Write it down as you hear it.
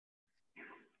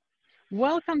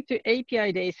Welcome to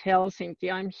API Days Helsinki.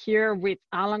 I'm here with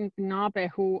Allan Knabe,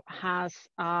 who has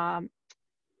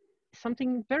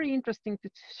something very interesting to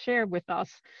share with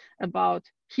us about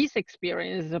his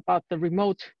experience about the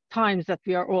remote times that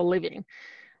we are all living.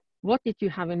 What did you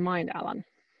have in mind, Allan?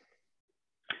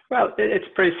 Well, it's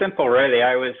pretty simple, really.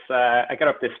 I got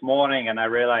up this morning and I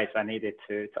realized I needed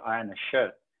to iron a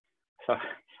shirt. So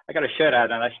I got a shirt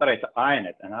out and I started to iron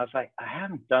it. And I was like, I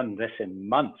haven't done this in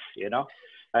months, you know?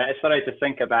 I started to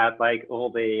think about like all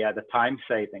the time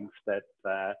savings that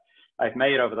I've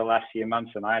made over the last few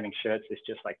months, and ironing shirts is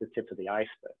just like the tip of the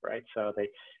iceberg, right? So the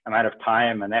amount of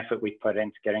time and effort we put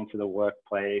into getting to the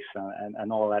workplace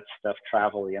and all that stuff,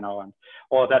 travel, you know, and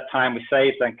all of that time we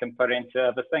save then can put into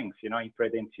other things, you know, you put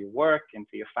it into your work,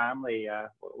 into your family,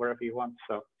 wherever you want.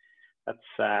 So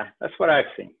that's what I've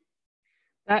seen.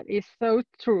 That is so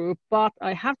true, but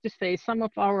I have to say some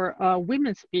of our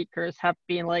women speakers have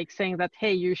been like saying that,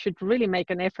 hey, you should really make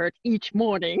an effort each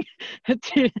morning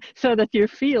so that you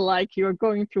feel like you're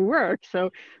going to work.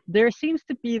 So there seems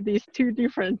to be these two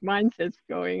different mindsets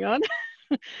going on.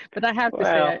 But I have to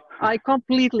say, I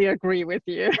completely agree with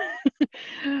you.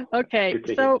 Okay,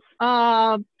 so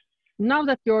now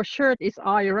that your shirt is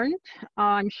ironed,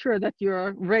 I'm sure that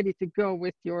you're ready to go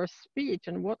with your speech.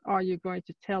 And what are you going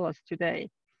to tell us today?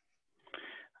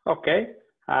 Okay,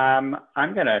 I'm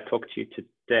going to talk to you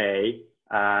today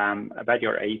about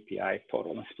your API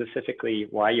portal, and specifically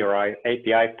why your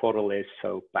API portal is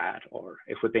so bad, or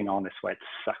if we're being honest, why it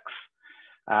sucks,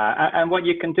 and what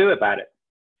you can do about it.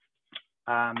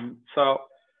 So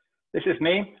this is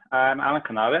me, I'm Allan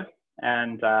Knabe.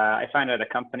 And I founded a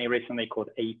company recently called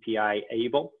API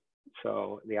Able.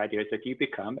 So the idea is that you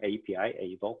become API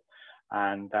Able,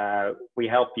 and we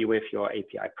help you with your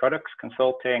API products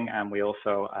consulting, and we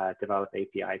also develop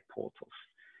API portals.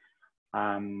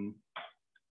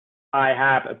 I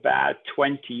have about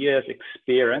 20 years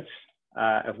experience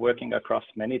of working across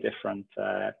many different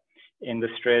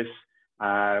industries,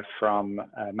 from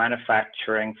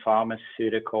manufacturing,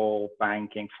 pharmaceutical,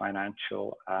 banking,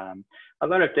 financial, a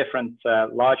lot of different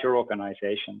larger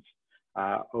organizations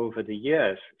over the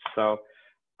years. So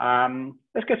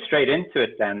let's get straight into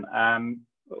it then.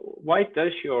 Why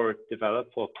does your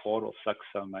developer portal suck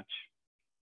so much?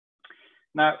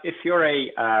 Now, if you're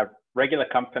a regular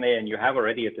company and you have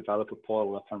already a developer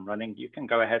portal up and running, you can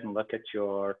go ahead and look at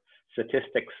your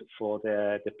statistics for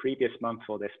the previous month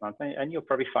or this month, and you'll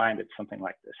probably find it's something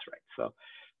like this, right? So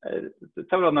the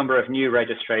total number of new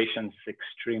registrations is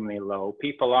extremely low.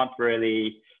 People aren't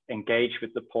really engaged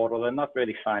with the portal. They're not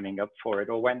really signing up for it.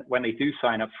 Or when they do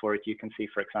sign up for it, you can see,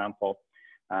 for example,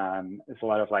 there's a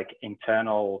lot of like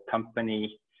internal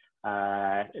company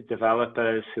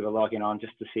developers who are logging on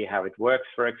just to see how it works,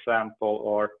 for example,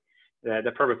 or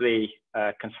they're probably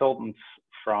consultants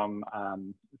from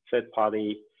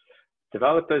third-party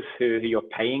developers who you're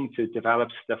paying to develop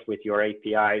stuff with your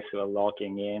APIs, who are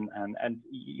logging in, and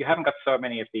you haven't got so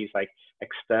many of these like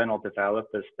external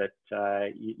developers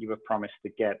that you were promised to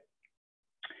get.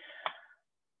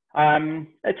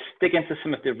 Let's dig into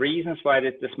some of the reasons why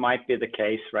this might be the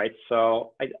case, right?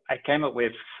 So I came up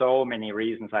with so many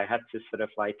reasons. I had to sort of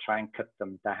like try and cut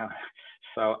them down.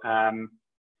 So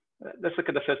let's look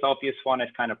at the first obvious one, is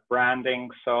kind of branding.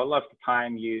 So a lot of the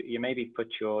time you maybe put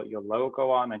your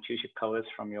logo on and choose your colors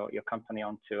from your company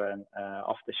onto an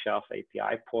off-the-shelf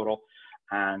API portal,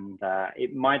 and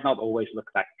it might not always look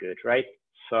that good, right?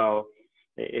 So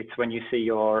it's when you see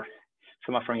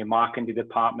someone from your marketing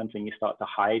department and you start to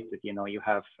hide that, you know, you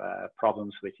have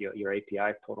problems with your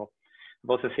API portal. I've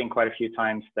also seen quite a few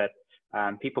times that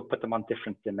people put them on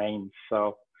different domains.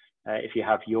 So if you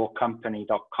have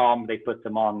yourcompany.com, they put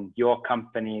them on your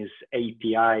company's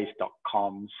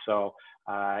apis.com. So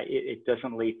it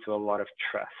doesn't lead to a lot of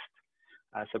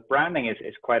trust. So branding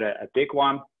is quite a big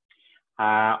one.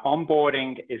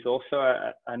 Onboarding is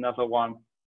also another one.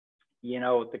 You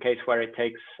know, the case where it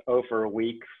takes over a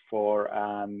week for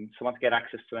someone to get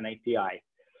access to an API.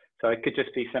 So it could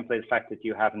just be simply the fact that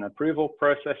you have an approval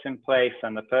process in place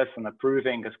and the person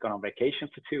approving has gone on vacation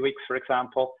for 2 weeks, for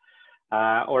example.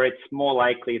 Or it's more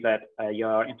likely that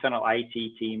your internal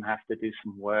IT team have to do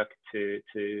some work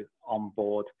to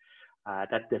onboard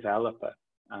that developer.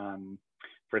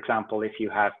 For example, if you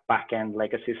have back-end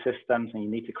legacy systems and you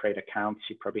need to create accounts,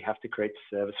 you probably have to create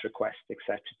service requests,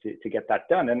 etc., to get that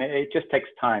done. And it just takes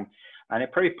time. And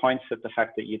it probably points at the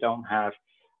fact that you don't have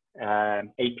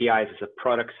APIs as a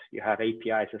product, you have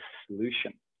APIs as a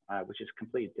solution, which is a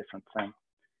completely different thing.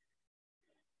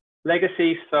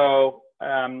 Legacy. So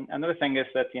another thing is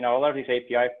that, you know, a lot of these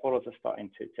API portals are starting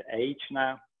to age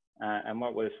now. And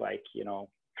what was like, you know,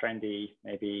 trendy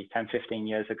maybe 10, 15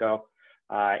 years ago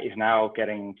is now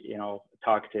getting,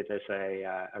 targeted as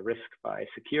a risk by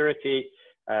security.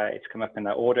 It's come up in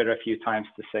the audit a few times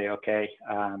to say, okay,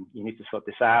 you need to sort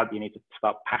this out. You need to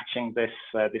start patching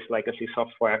this legacy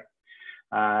software.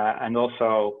 And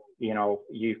also,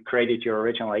 you created your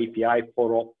original API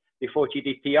portal before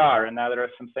GDPR, and now there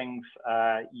are some things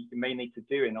you may need to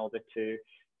do in order to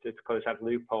close out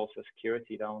loopholes so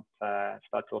security don't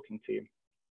start talking to you.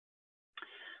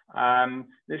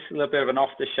 This is a little bit of an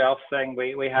off-the-shelf thing.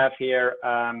 We have here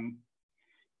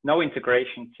no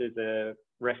integration to the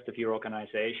rest of your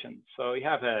organization. So you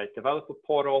have a developer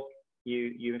portal.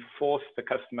 You force the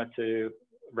customer to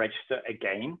register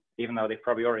again, even though they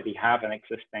probably already have an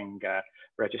existing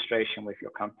registration with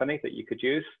your company that you could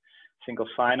use, single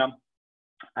sign-on.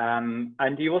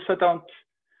 And you also don't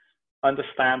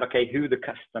understand, okay, who the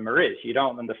customer is. You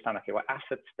don't understand, okay, what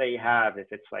assets they have, if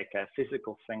it's like a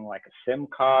physical thing like a SIM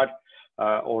card,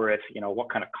 or if,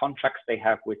 what kind of contracts they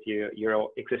have with your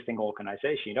existing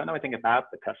organization. You don't know anything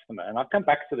about the customer. And I'll come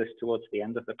back to this towards the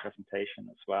end of the presentation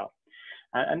as well.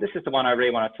 And this is the one I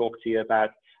really want to talk to you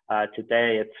about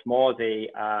today. It's more the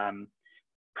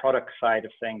product side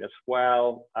of things as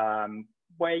well,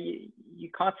 where you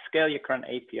can't scale your current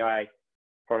API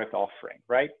product offering,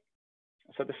 right?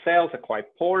 So the sales are quite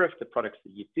poor of the products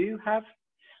that you do have,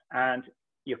 and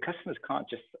your customers can't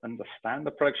just understand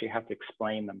the products. You have to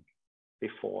explain them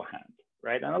beforehand,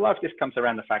 right? And a lot of this comes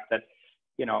around the fact that,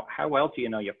 how well do you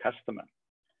know your customer?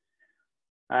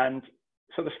 And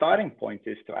so the starting point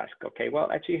is to ask, okay, well,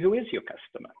 actually, who is your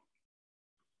customer?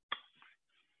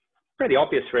 Pretty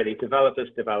obvious, really, developers,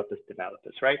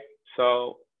 right?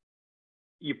 So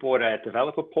you bought a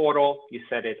developer portal, you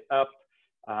set it up,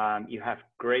 you have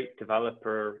great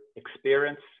developer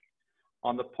experience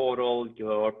on the portal.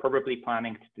 You're probably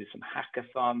planning to do some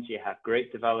hackathons. You have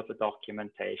great developer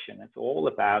documentation. It's all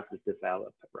about the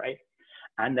developer, right?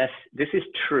 And this is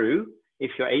true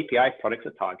if your API products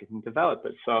are targeting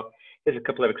developers. So here's a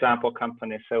couple of example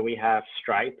companies. So we have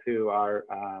Stripe, who are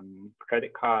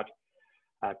credit card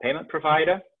payment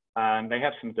provider. They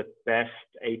have some of the best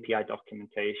API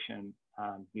documentation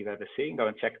you've ever seen. Go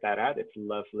and check that out. It's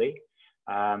lovely.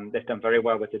 They've done very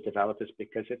well with the developers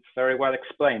because it's very well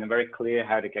explained and very clear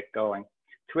how to get going.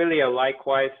 Twilio,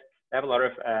 likewise, they have a lot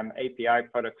of API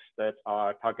products that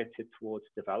are targeted towards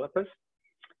developers.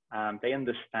 They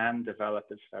understand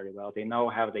developers very well. They know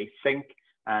how they think,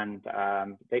 and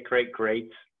they create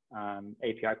great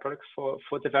API products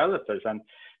for developers. And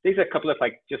these are a couple of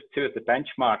just two of the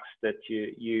benchmarks that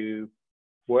you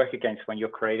work against when you're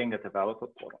creating a developer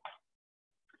portal.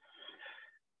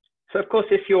 So of course,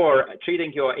 if you're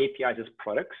treating your APIs as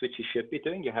products, which you should be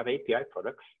doing, you have API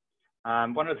products.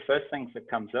 One of the first things that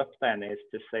comes up then is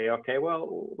to say, okay, well,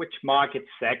 which market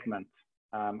segment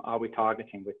are we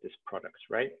targeting with this product,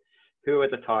 right? Who are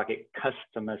the target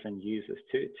customers and users?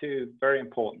 Two very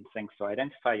important things to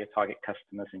identify your target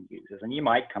customers and users. And you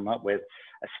might come up with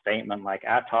a statement like,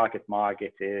 our target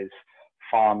market is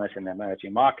farmers in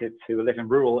emerging markets who live in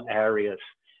rural areas,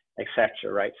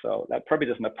 etc. Right? So that probably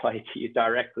doesn't apply to you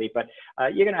directly, but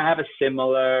you're going to have a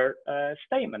similar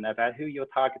statement about who your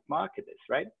target market is,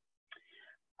 right?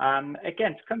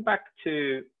 Again, to come back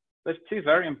to those two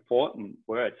very important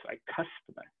words like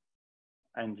customer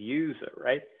and user,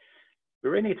 right? We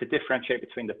really need to differentiate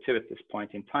between the two at this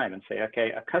point in time and say,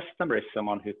 okay, a customer is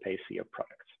someone who pays for your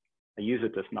product. A user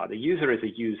does not. A user is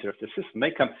a user of the system.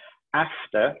 They come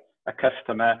after a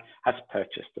customer has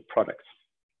purchased the product.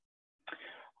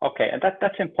 Okay, and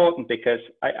that's important because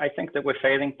I think that we're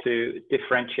failing to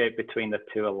differentiate between the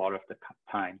two a lot of the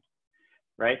time,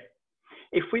 right?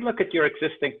 If we look at your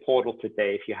existing portal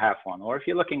today, if you have one, or if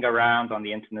you're looking around on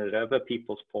the internet at other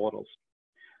people's portals,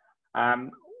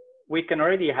 we can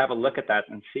already have a look at that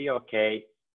and see, okay,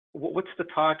 what's the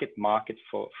target market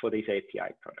for these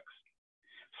API products?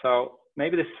 So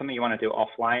maybe this is something you want to do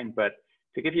offline, but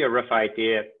to give you a rough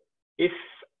idea, if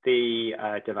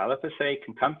the developer, say,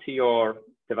 can come to your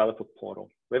developer portal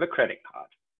with a credit card,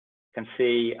 can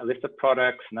see a list of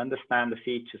products and understand the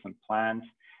features and plans,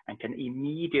 and can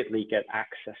immediately get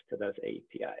access to those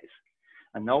APIs.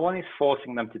 And no one is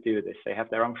forcing them to do this. They have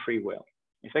their own free will.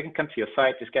 If they can come to your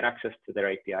site, just get access to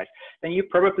their APIs, then you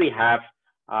probably have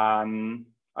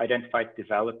identified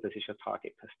developers as your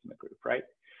target customer group, right?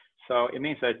 So it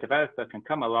means that a developer can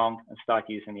come along and start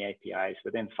using the APIs.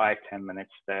 Within 5–10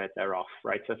 minutes, they're off,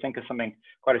 right? So think of something,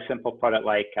 quite a simple product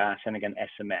like sending an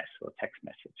SMS or text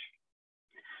message.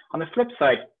 On the flip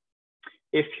side,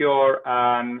 if you're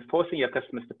forcing your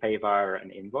customers to pay via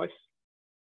an invoice,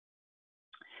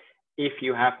 if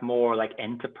you have more like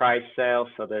enterprise sales,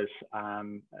 so there's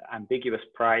ambiguous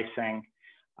pricing,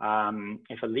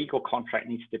 if a legal contract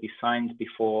needs to be signed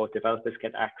before developers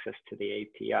get access to the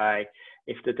API,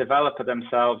 if the developer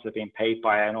themselves are being paid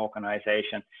by an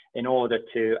organization in order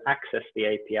to access the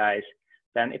APIs,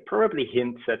 then it probably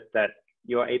hints at that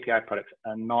your API products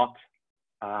are not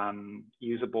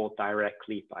usable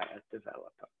directly by a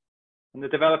developer. And the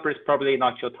developer is probably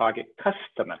not your target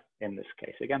customer in this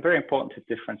case. Again, very important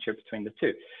to differentiate between the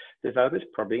two. The developer is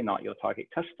probably not your target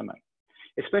customer,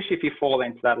 especially if you fall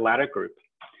into that latter group.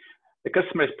 The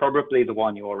customer is probably the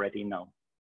one you already know,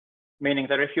 meaning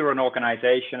that if you're an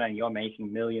organization and you're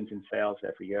making millions in sales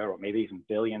every year, or maybe even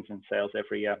billions in sales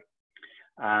every year,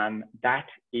 that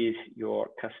is your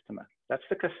customer. That's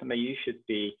the customer you should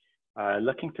be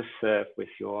looking to serve with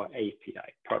your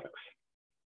API products.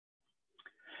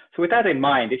 So with that in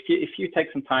mind, if you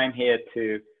take some time here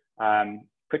to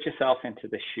put yourself into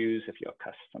the shoes of your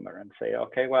customer and say,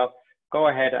 okay, well, go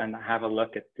ahead and have a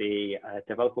look at the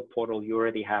developer portal you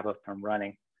already have up and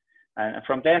running. And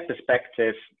from their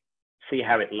perspective, see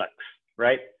how it looks,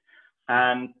 right?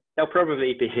 And they'll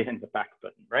probably be hitting the back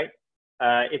button, right?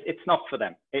 It's not for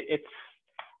them. It's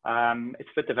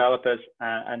for developers.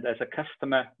 And as a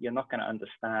customer, you're not going to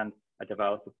understand a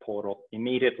developer portal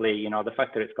immediately. You know, the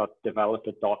fact that it's got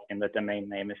developer dot in the domain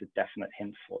name is a definite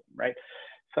hint for them, right?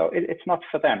 So it's not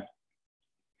for them.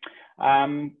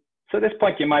 So at this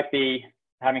point, you might be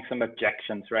having some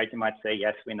objections, right? You might say,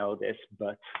 yes, we know this,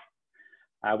 but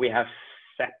we have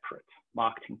separate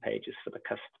marketing pages for the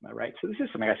customer, right? So this is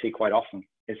something I see quite often,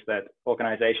 is that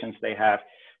organizations, they have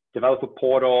developer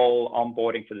portal,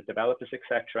 onboarding for the developers,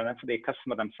 etc. And then for the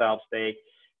customer themselves, they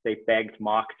begged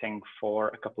marketing for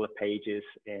a couple of pages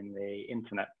in the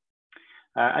internet.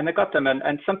 And they got them,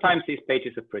 and sometimes these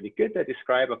pages are pretty good. They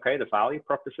describe, okay, the value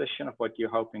proposition of what you're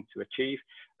hoping to achieve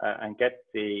and get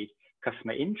the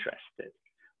customer interested.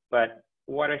 But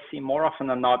what I see more often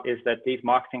than not is that these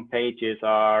marketing pages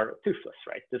are toothless,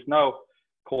 right? There's no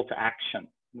call to action.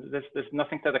 There's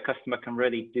nothing that the customer can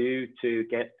really do to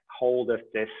get hold of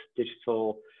this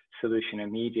digital solution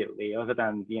immediately, other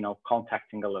than, you know,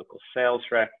 contacting a local sales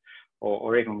rep,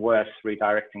 or even worse,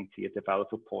 redirecting to your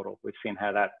developer portal. We've seen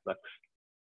how that looks.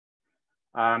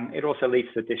 It also leads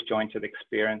to disjointed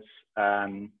experience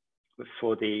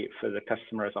for the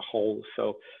customer as a whole.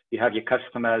 So you have your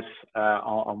customers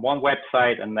on one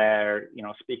website, and they're, you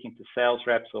know, speaking to sales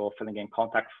reps or filling in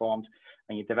contact forms,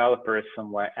 and your developer is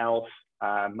somewhere else,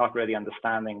 not really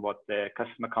understanding what the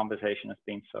customer conversation has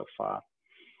been so far.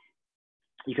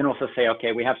 You can also say,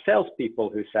 okay, we have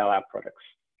salespeople who sell our products.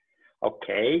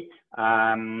 Okay,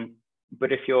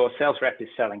 but if your sales rep is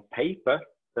selling paper,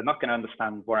 they're not going to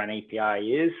understand what an API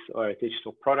is or a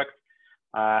digital product.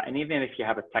 And even if you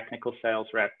have a technical sales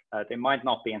rep, they might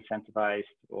not be incentivized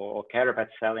or care about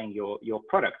selling your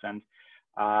product. And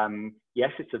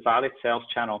yes, it's a valid sales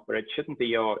channel, but it shouldn't be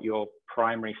your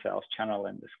primary sales channel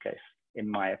in this case, in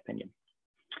my opinion.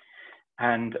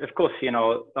 And of course, you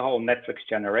know, the whole Netflix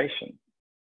generation,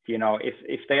 you know,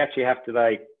 if they actually have to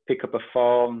like pick up a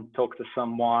phone, talk to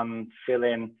someone, fill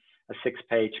in a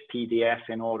 6-page PDF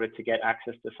in order to get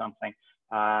access to something,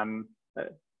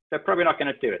 they're probably not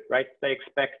going to do it, right? They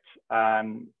expect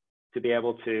to be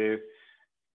able to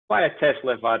buy a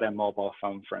Tesla via their mobile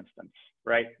phone, for instance,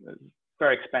 right?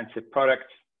 Very expensive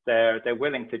product. They're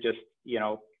willing to just, you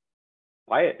know,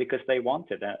 buy it because they want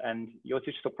it, and your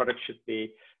digital product should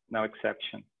be no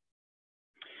exception.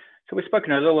 So we've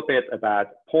spoken a little bit about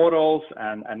portals,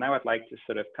 and now I'd like to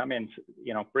sort of come in,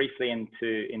 you know, briefly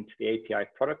into the API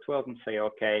product world and say,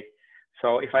 okay,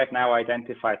 so if I've now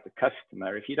identified the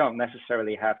customer, if you don't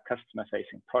necessarily have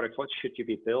customer-facing products, what should you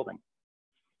be building?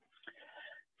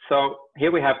 So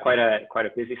here we have quite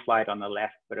a busy slide on the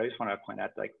left, but I just want to point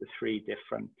out like the 3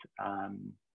 different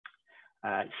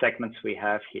segments we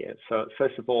have here. So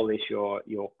first of all is your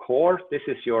core. This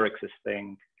is your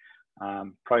existing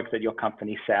product that your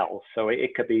company sells. So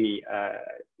it could be,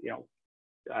 you know,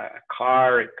 a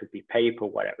car, it could be paper,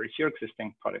 whatever. It's your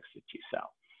existing products that you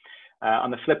sell.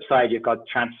 On the flip side, you've got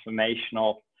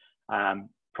transformational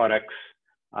products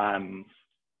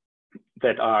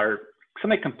that are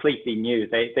something completely new.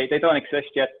 They don't exist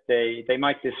yet. They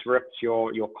might disrupt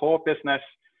your core business,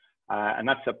 and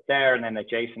that's up there. And then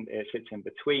adjacent sits in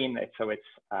between. So it's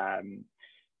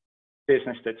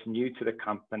business that's new to the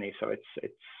company. So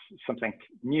it's something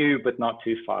new, but not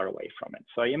too far away from it.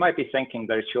 So you might be thinking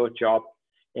that it's your job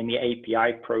in the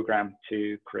API program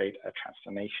to create a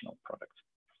transformational product,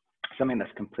 something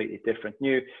that's completely different,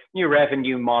 new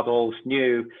revenue models,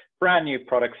 brand new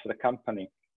products for the company.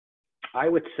 I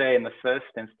would say in the first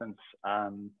instance,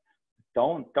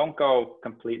 don't go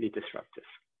completely disruptive,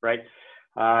 right?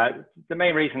 The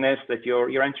main reason is that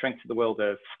you're entering to the world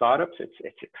of startups.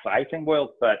 It's exciting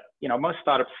world, but most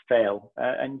startups fail,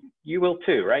 and you will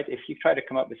too, right? If you try to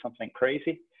come up with something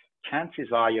crazy, chances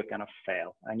are you're going to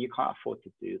fail, and you can't afford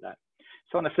to do that.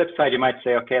 So on the flip side, you might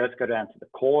say, okay, let's go down to the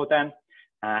core then,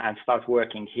 and start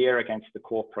working here against the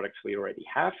core products we already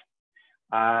have.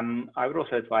 I would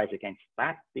also advise against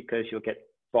that, because you'll get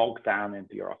bogged down in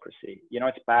bureaucracy.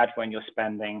 It's bad when you're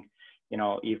spending,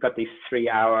 you've got these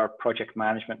 3-hour project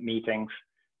management meetings,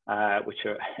 which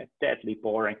are deadly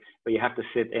boring, but you have to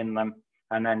sit in them.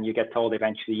 And then you get told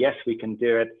eventually, yes, we can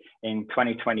do it in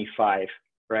 2025,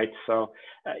 right? So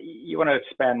you want to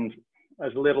spend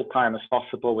as little time as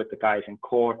possible with the guys in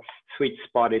core. Sweet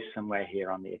spot is somewhere here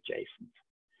on the adjacent.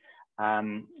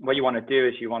 What you want to do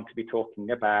is you want to be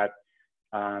talking about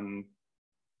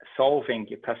solving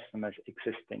your customer's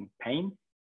existing pain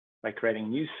by creating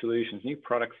new solutions, new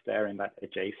products there in that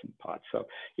adjacent part. So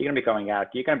you're going to be going out,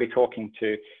 you're going to be talking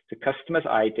to customers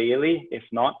ideally. If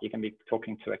not, you're going to be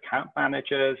talking to account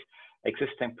managers,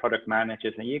 existing product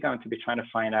managers, and you're going to be trying to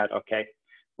find out, okay,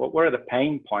 what are the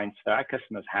pain points that our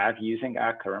customers have using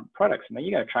our current products? And then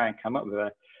you're going to try and come up with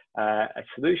a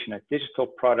solution, a digital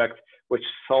product, which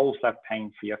solves that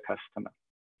pain for your customer.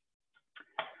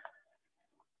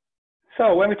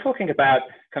 So when we're talking about,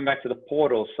 come back to the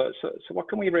portal, so what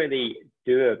can we really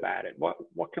do about it?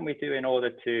 What can we do in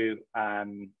order to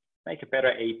make a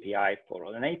better API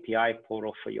portal, an API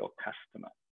portal for your customer?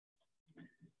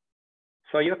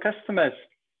 So your customers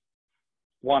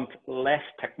want less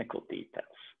technical details.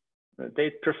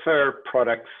 They prefer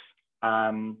products.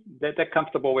 They're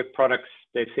comfortable with products.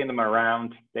 They've seen them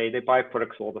around. They buy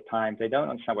products all the time. They don't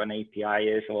understand what an API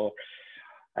is or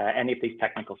any of these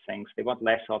technical things. They want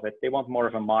less of it. They want more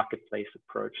of a marketplace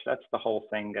approach. That's the whole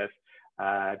thing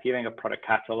of viewing a product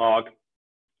catalog,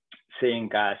 seeing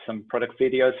some product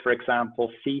videos, for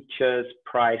example, features,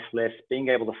 price lists, being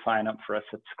able to sign up for a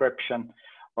subscription,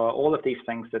 all of these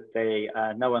things that they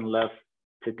know and love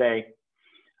today.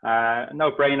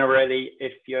 No brainer really.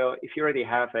 If you already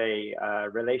have a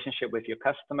relationship with your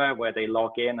customer where they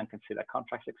log in and can see their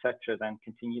contracts, etc., then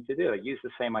continue to do it. Use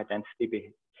the same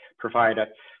identity provider.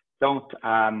 Don't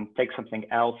take something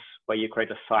else where you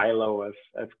create a silo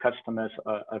of customers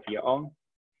of your own.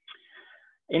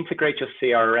 Integrate your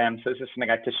CRM. So this is something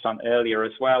I touched on earlier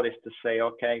as well, is to say,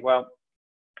 okay, well,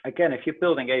 again, if you're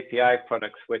building API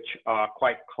products which are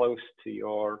quite close to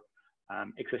your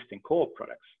existing core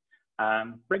products,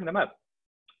 bring them up.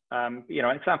 An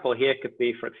example here could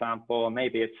be, for example,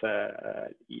 maybe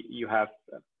it's you have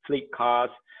fleet cars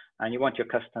and you want your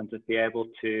customer to be able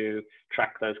to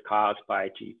track those cars by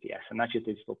GPS, and that's your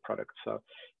digital product. So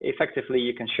effectively,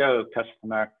 you can show a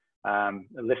customer a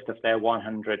list of their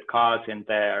 100 cars in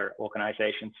their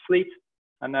organization's fleet,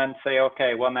 and then say,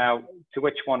 okay, well now, to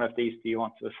which one of these do you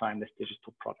want to assign this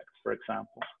digital product, for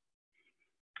example?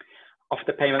 Of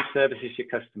the payment services your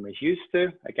customer is used to,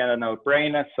 again, a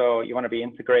no-brainer. So you want to be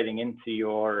integrating into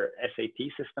your SAP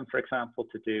system, for example,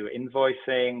 to do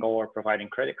invoicing or providing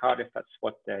credit card if that's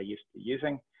what they're used to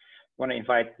using. You want to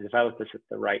invite the developers at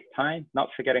the right time, not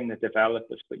forgetting the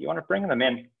developers, but you want to bring them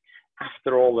in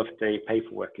after all of the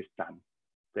paperwork is done.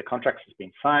 The contract has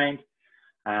been signed,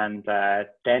 and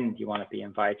then you want to be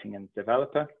inviting in the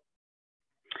developer.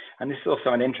 And this is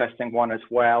also an interesting one as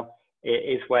well,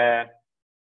 is where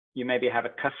you maybe have a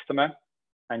customer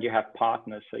and you have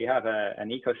partners. So you have an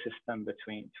ecosystem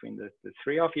between the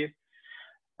three of you,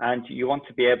 and you want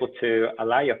to be able to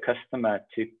allow your customer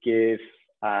to give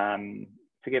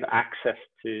access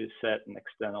to certain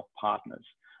external partners.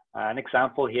 An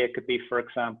example here could be, for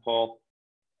example,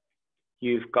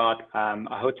 you've got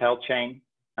a hotel chain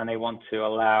and they want to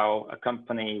allow a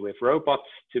company with robots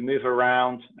to move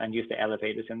around and use the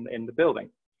elevators in the building.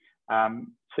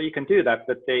 So you can do that,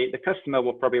 but the customer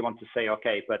will probably want to say,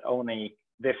 okay, but only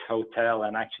this hotel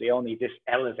and actually only this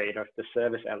elevator, the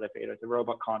service elevator. The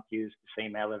robot can't use the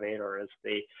same elevator as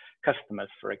the customers,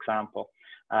 for example.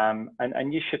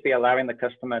 And you should be allowing the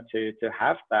customer to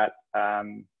have that,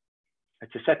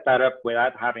 to set that up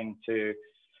without having to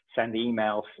send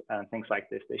emails and things like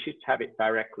this. They should have it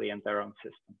directly in their own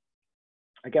system.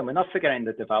 Again, we're not forgetting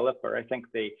the developer. I think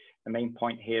the main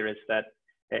point here is that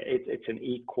it's an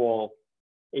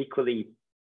equally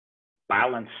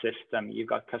balanced system. You've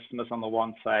got customers on the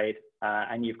one side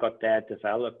and you've got their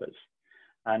developers.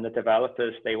 And the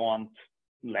developers, they want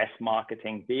less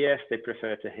marketing BS. They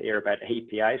prefer to hear about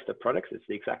APIs, the products. It's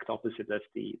the exact opposite of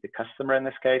the customer in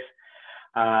this case.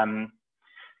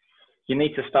 You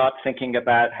need to start thinking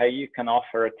about how you can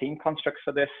offer a team construct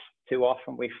for this. Too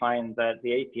often we find that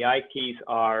the API keys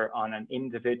are on an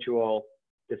individual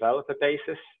developer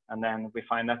basis, and then we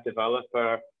find that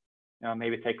developer,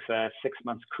 maybe takes a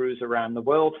 6-month cruise around the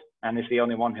world and is the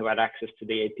only one who had access to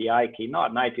the API key.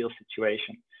 Not an ideal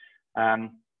situation.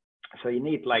 So you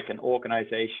need like an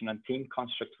organization and team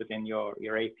construct within your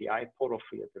API portal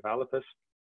for your developers.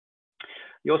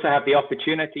 You also have the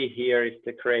opportunity here is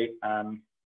to create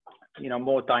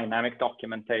more dynamic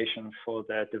documentation for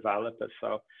the developers.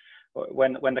 So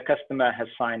when the customer has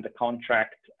signed the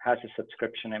contract, has a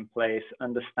subscription in place,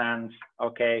 understands,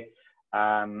 okay,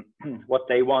 what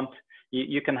they want,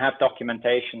 you can have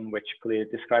documentation which clearly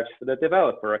describes for the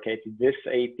developer, okay, to this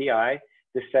API,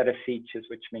 this set of features,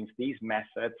 which means these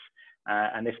methods,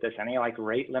 and if there's any like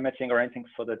rate limiting or anything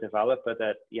for the developer,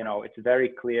 that, it's very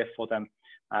clear for them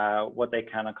what they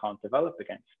can and can't develop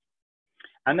against.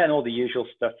 And then all the usual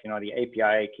stuff, the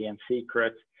API key and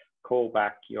secret,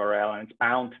 callback URL, and it's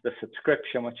bound to the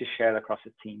subscription, which is shared across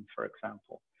a team, for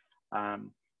example.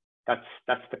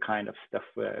 That's the kind of stuff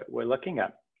we're looking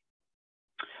at.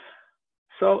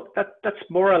 So that's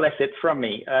more or less it from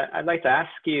me. I'd like to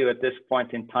ask you at this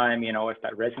point in time, if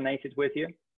that resonated with you,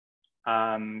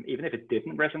 even if it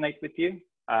didn't resonate with you,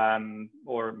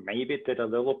 or maybe it did a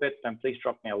little bit, then please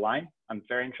drop me a line. I'm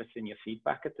very interested in your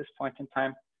feedback at this point in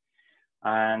time.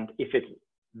 And if it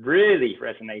really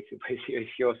resonated with you, if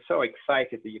you're so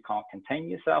excited that you can't contain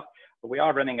yourself, we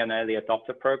are running an early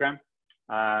adopter program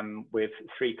with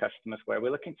 3 customers where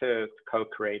we're looking to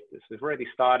co-create this. We've already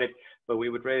started, but we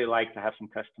would really like to have some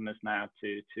customers now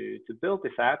to build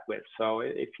this out with. So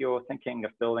if you're thinking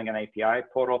of building an API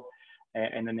portal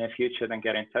in the near future, then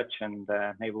get in touch and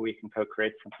maybe we can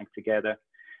co-create something together.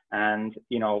 And,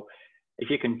 if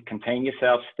you can contain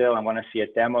yourself still and want to see a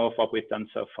demo of what we've done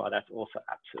so far, that's also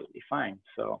absolutely fine.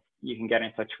 So you can get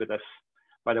in touch with us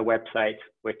by the website,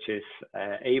 which is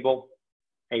Able,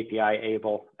 API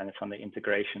Able, and it's on the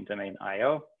integration domain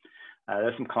IO.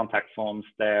 There's some contact forms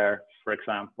there, for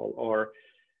example, or,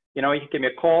 you can give me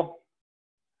a call.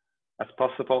 That's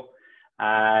possible.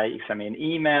 You can send me an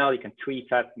email, you can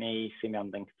tweet at me, see me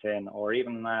on LinkedIn, or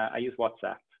even I use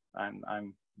WhatsApp.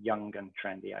 I'm young and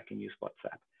trendy, I can use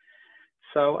WhatsApp.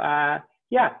 So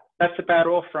yeah, that's about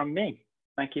all from me.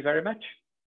 Thank you very much.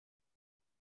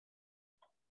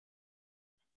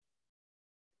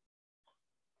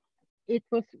 It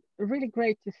was really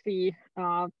great to see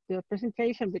the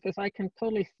presentation, because I can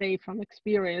totally say from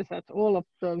experience that all of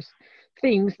those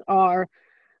things are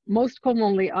most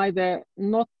commonly either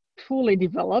not fully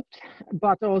developed,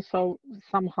 but also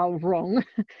somehow wrong.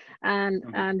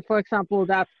 And for example,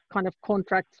 that kind of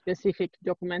contract specific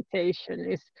documentation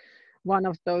is one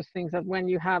of those things that when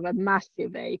you have a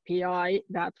massive API,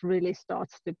 that really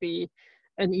starts to be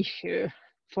an issue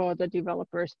for the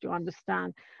developers to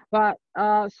understand. But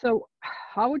so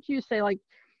how would you say, like,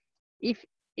 if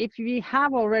we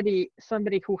have already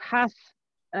somebody who has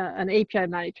an API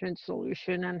management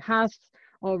solution and has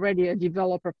already a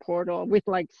developer portal with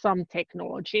like some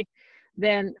technology,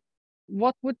 then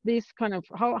what would this kind of,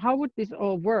 how would this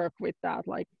all work with that?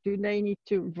 Like, do they need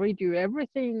to redo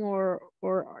everything, or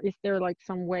is there like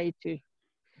some way to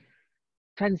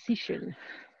transition?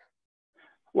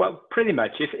 Well, pretty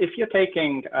much. If you're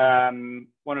taking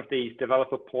one of these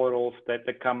developer portals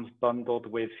that comes bundled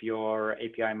with your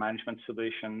API management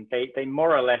solution, they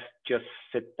more or less just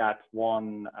fit that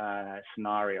one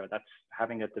scenario. That's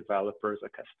having a developer as a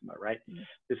customer, right? Mm-hmm.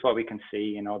 This is what we can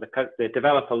see. The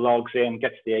developer logs in,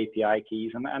 gets the API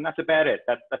keys, and that's about it.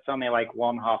 That's only like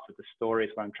one half of the story,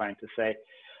 is what I'm trying to say.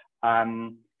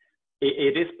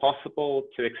 It is possible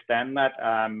to extend that.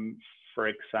 For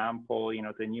example,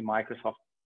 the new Microsoft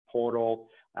portal,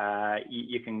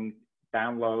 you can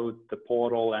download the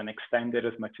portal and extend it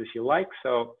as much as you like.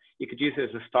 So you could use it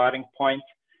as a starting point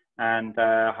and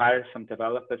hire some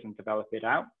developers and develop it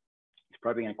out. It's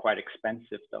probably quite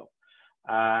expensive though.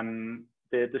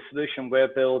 The solution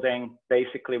we're building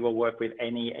basically will work with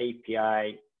any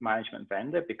API management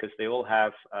vendor, because they all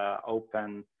have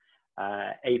open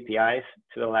APIs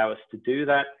to allow us to do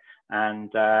that.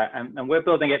 And we're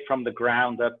building it from the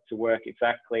ground up to work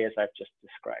exactly as I've just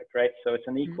described, right? So it's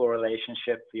an equal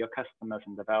relationship for your customers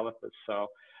and developers. So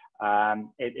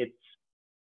it's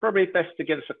probably best to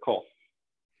give us a call.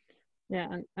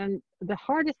 Yeah, and the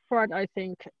hardest part, I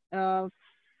think,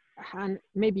 and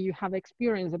maybe you have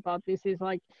experience about this, is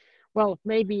like, well,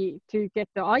 maybe to get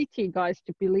the IT guys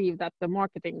to believe that the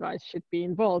marketing guys should be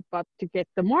involved, but to get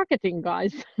the marketing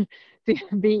guys to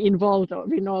be involved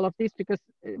in all of this, because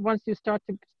once you start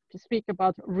to speak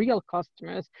about real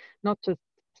customers, not just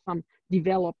some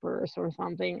developers or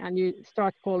something, and you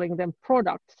start calling them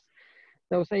products,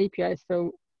 those APIs.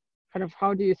 So kind of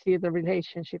how do you see the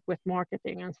relationship with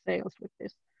marketing and sales with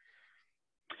this?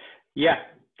 Yeah,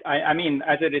 I mean,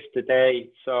 as it is today,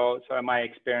 so in my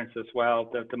experience as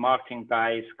well, the marketing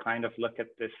guys kind of look at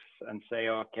this and say,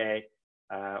 okay,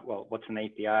 well, what's an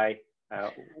API?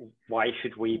 Why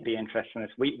should we be interested in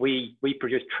this? We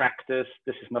produce tractors.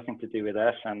 This has nothing to do with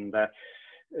us. And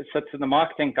so to the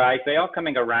marketing guys, they are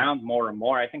coming around more and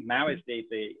more. I think now is the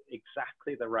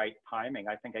exactly the right timing.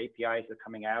 I think APIs are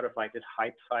coming out of like this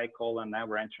hype cycle, and now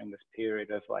we're entering this period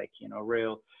of like, you know,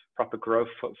 real proper growth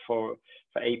for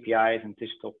APIs and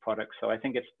digital products. So I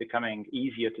think it's becoming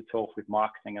easier to talk with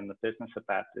marketing and the business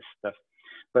about this stuff.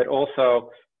 But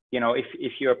also, you know,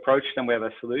 if you approach them with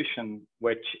a solution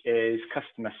which is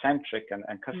customer centric and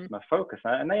customer focused,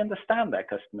 and they understand their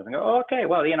customers and go, oh, okay,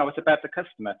 well, you know, it's about the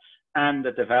customer and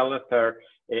the developer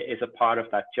is a part of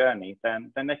that journey,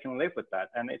 then they can live with that.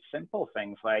 And it's simple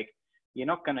things like, you're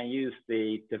not going to use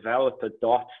the developer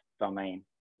dot domain.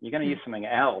 You're going to use something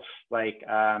else. Like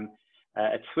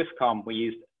at Swisscom, we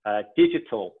used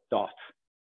digital dot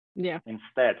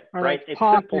instead, or right? like It's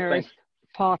partners, simple things.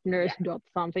 partners dot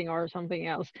something or something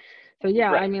else. So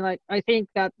yeah, I mean, like, I think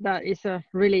that is a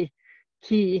really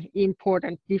key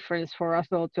important difference for us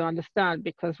all to understand,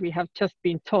 because we have just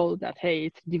been told that, hey,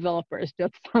 it's developers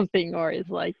dot something, or it's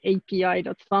like API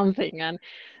dot something, and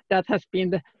that has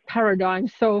been the paradigm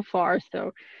so far.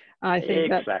 So I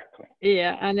think exactly.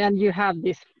 yeah, and then you have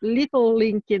this little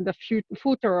link in the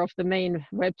footer of the main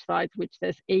website which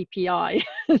says API.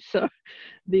 So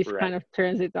this kind of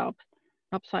turns it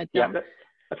upside down. Yeah,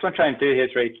 that's what I'm trying to do here,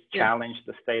 is really challenge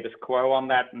the status quo on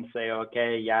that and say,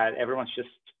 okay, yeah, everyone's just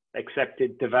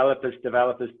accepted developers,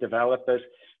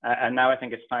 and now I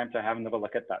think it's time to have another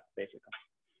look at that, basically.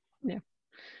 Yeah,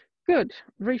 good,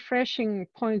 refreshing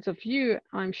points of view,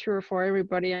 I'm sure, for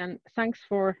everybody, and thanks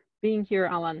for being here,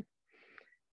 Allan.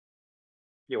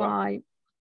 You're welcome.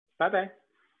 Bye. Bye-bye.